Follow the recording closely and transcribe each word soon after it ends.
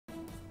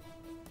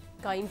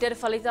Inter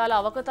ఫలితాల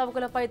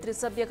అవకతవకలపై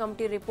త్రిసభ్య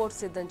committee report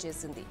సిద్ధం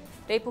చేసింది.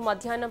 రేపు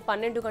మధ్యాహ్నం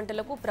 12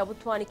 గంటలకు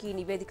ప్రభుత్వానికి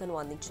నివేదికను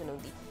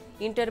అందించనుంది.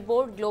 ఇంటర్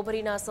బోర్డు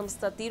గ్లోబరీనా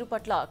సంస్థ తీరు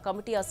పట్ల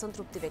కమిటీ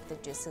అసంతృప్తి వ్యక్తం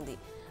చేసింది.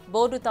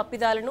 బోర్డు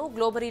తప్పిదాలను,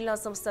 గ్లోబరీనా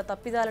సంస్థ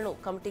తప్పిదాలను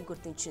కమిటీ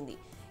గుర్తించింది.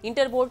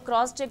 ఇంటర్ బోర్డు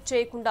క్రాస్ చెక్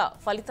చేయకుండా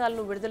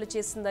ఫలితాలను విడుదల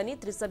చేసిందని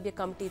త్రిసభ్య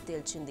కమిటీ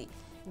తేల్చింది.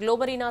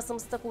 గ్లోబరీనా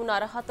సంస్థకు ఉన్న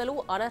అర్హతలు,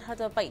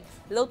 అనర్హతపై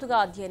లోతుగా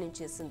అధ్యయనం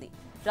చేసింది.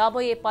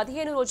 రాబోయే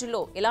 15 రోజుల్లో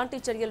ఎలాంటి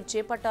చర్యలు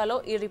చేపట్టాలో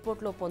ఈ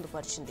రిపోర్టులో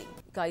పొందుపరిచింది.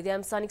 ఇదే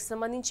అంశానికి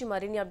సంబంధించి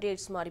మరిన్ని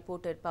అప్డేట్స్ మా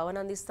రిపోర్టర్ పవన్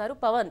అందిస్తారు.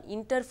 పవన్,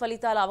 ఇంటర్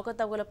ఫలితాల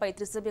అవకతవకలపై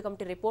త్రిసభ్య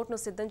కమిటీ రిపోర్టును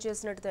సిద్ధం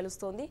చేసినట్టు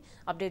తెలుస్తోంది.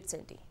 అప్డేట్స్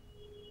ఏంటి?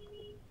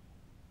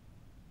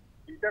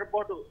 ఇంటర్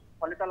బోర్డు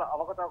ఫలితాల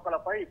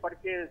అవకతవకలపై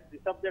ఇప్పటికే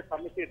త్రిసభ్య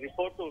కమిటీ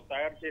రిపోర్టు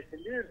తయారు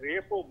చేసింది.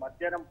 రేపు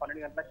మధ్యాహ్నం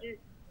 12 గంటలకి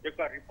ఈ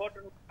యొక్క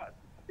రిపోర్టును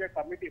త్రిసభ్య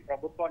కమిటీ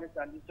ప్రభుత్వానికి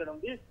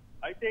అందించనుంది.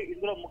 అయితే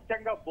ఇందులో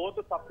ముఖ్యంగా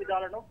బోర్డు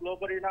తప్పిదాలను,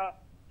 గ్లోబరీనా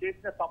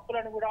చేసిన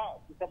తప్పులను కూడా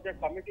త్రిసభ్య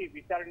కమిటీ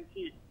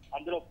విచారించి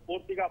అందులో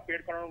పూర్తిగా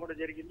పేర్కొనడం కూడా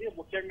జరిగింది.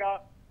 ముఖ్యంగా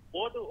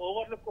బోర్డు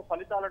ఓవర్లుక్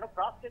ఫలితాలను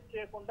క్రాస్ చెక్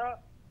చేయకుండా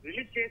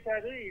రిలీజ్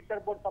చేశారు.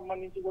 ఇంటర్ బోర్డు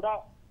సంబంధించి కూడా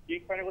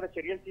దీనిపైన కూడా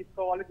చర్యలు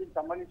తీసుకోవాలి. దీనికి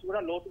సంబంధించి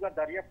కూడా లోతుగా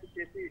దర్యాప్తు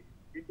చేసి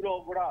ఇందులో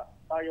కూడా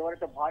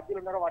ఎవరైతే బాధ్యులు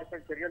ఉన్నారో వారిపై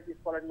చర్యలు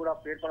తీసుకోవాలని కూడా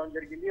పేర్కొనడం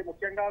జరిగింది.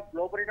 ముఖ్యంగా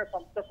గ్లోబరీనా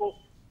సంస్థకు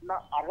ఉన్న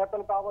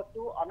అర్హతలు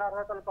కావచ్చు,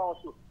 అనర్హతలు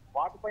కావచ్చు,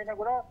 వాటిపైన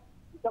కూడా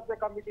త్రిసభ్య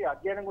కమిటీ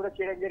అధ్యయనం కూడా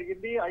చేయడం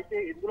జరిగింది. అయితే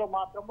ఇందులో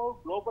మాత్రము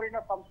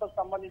గ్లోబరీనా సంస్థకు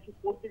సంబంధించి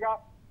పూర్తిగా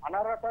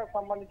అనర్హతకు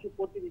సంబంధించి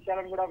పూర్తి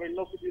విషయాలను కూడా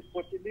వెల్లోకి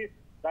తీసుకొచ్చింది.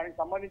 దానికి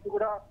సంబంధించి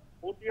కూడా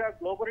పూర్తిగా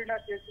గ్లోబరీనా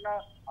చేసిన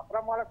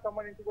అక్రమాలకు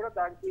సంబంధించి కూడా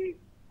దానికి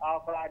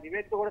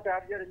నివేదిక కూడా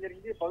తయారు చేయడం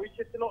జరిగింది.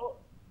 భవిష్యత్తులో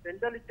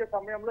టెండర్లు ఇచ్చే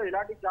సమయంలో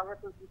ఎలాంటి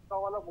జాగ్రత్తలు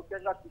తీసుకోవాలో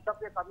ముఖ్యంగా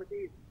త్రిసభ్య కమిటీ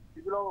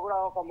ఇందులో కూడా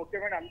ఒక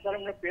ముఖ్యమైన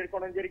అంశాలను కూడా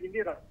పేర్కొనడం జరిగింది.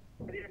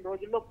 15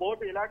 రోజుల్లో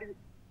బోర్డు ఎలాంటి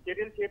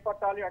చర్యలు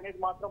చేపట్టాలి అనేది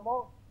మాత్రము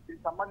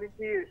దీనికి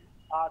సంబంధించి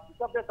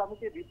త్రిసభ్య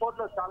కమిటీ రిపోర్ట్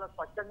లో చాలా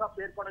స్పష్టంగా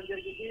పేర్కొనడం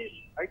జరిగింది.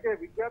 అయితే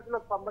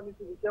విద్యార్థులకు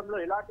సంబంధించిన విషయంలో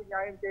ఎలాంటి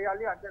న్యాయం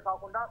చేయాలి,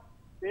 అంతేకాకుండా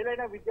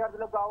ఫెయిలైన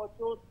విద్యార్థులకు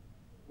కావచ్చు,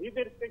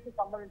 రీవెరిఫికేషన్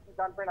సంబంధించిన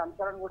దానిపైన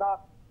అంశాలను కూడా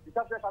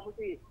త్రిసభ్య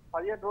కమిటీ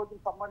 15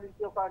 రోజులకు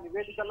సంబంధించి ఒక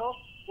నివేదికలో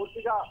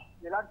పూర్తిగా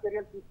ఎలాంటి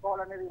చర్యలు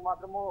తీసుకోవాలనేది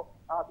మాత్రము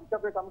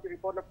త్రిసభ్య కమిటీ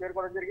రిపోర్ట్ లో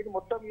పేర్కొనడం జరిగింది.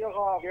 మొత్తం ఈ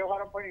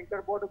వ్యవహారం పైన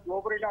ఇంటర్ బోర్డు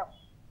గ్లోబరీనా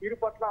తీరు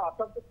పట్ల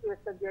అసంతృప్తి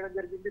వ్యక్తం చేయడం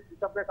జరిగింది.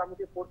 త్రిసభ్య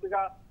కమిటీ పూర్తిగా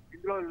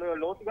ఇందులో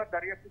లోతుగా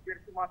దర్యాప్తు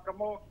చేసి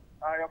మాత్రము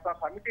యొక్క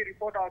కమిటీ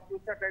రిపోర్ట్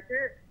చూసినట్లయితే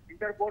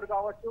ఇంటర్ బోర్డు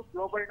కావచ్చు,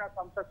 గ్లోబరీనా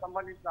సంస్థకు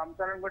సంబంధించిన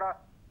అంశాలను కూడా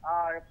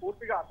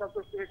పూర్తిగా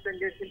అసంతృప్తి వ్యక్తం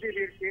చేసింది.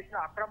 వీరు చేసిన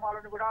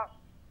అక్రమాలను కూడా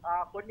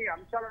కొన్ని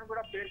అంశాలను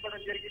కూడా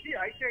పేర్కొనడం జరిగింది.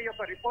 అయితే ఈ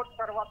యొక్క రిపోర్ట్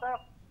తర్వాత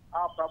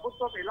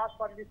ప్రభుత్వం ఎలా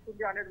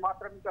స్పందిస్తుంది అనేది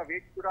మాత్రం ఇంకా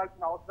వేచి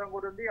చూడాల్సిన అవసరం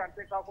కూడా ఉంది.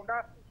 అంతేకాకుండా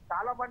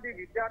చాలా మంది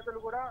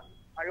విద్యార్థులు కూడా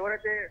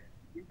ఎవరైతే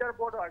ఇంటర్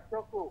బోర్డు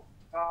అశోక్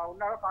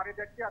ఉన్నారో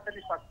కార్యదర్శి,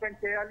 అతన్ని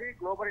సస్పెండ్ చేయాలి,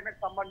 గ్లోబరీనాకు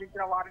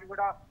సంబంధించిన వారిని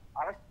కూడా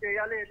అరెస్ట్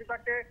చేయాలి.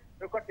 ఎందుకంటే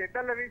ఒక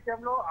టెండర్ల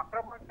విషయంలో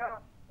అక్రమంగా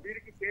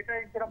వీరికి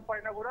కేటాయించడం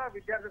పైన కూడా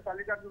విద్యార్థుల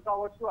తల్లిదండ్రులు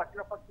కావచ్చు,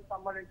 అఖిల పక్షకు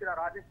సంబంధించిన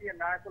రాజకీయ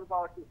నాయకులు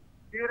కావచ్చు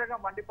తీవ్రంగా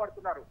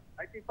మండిపడుతున్నారు.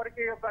 అయితే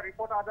ఇప్పటికే ఒక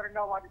రిపోర్ట్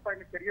ఆధారంగా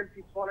వారిపైన చర్యలు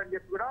తీసుకోవాలని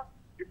చెప్పి కూడా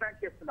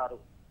డిమాండ్ చేస్తున్నారు.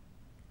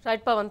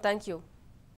 Right Pawan, thank you.